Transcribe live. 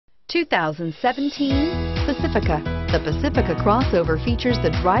2017 Pacifica. The Pacifica crossover features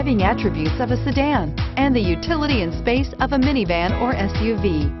the driving attributes of a sedan and the utility and space of a minivan or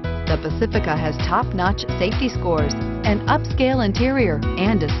SUV. The Pacifica has top-notch safety scores, an upscale interior,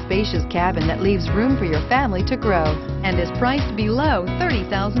 and a spacious cabin that leaves room for your family to grow, and is priced below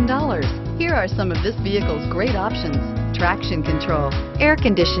 $30,000. Here are some of this vehicle's great options: traction control, air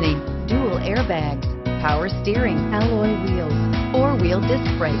conditioning, dual airbags, power steering, alloy wheels, four-wheel disc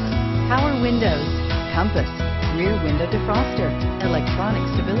brakes, power windows, compass, rear window defroster, electronic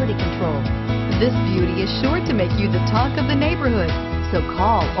stability control. This beauty is sure to make you the talk of the neighborhood, so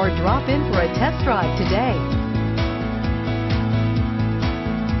call or drop in for a test drive today.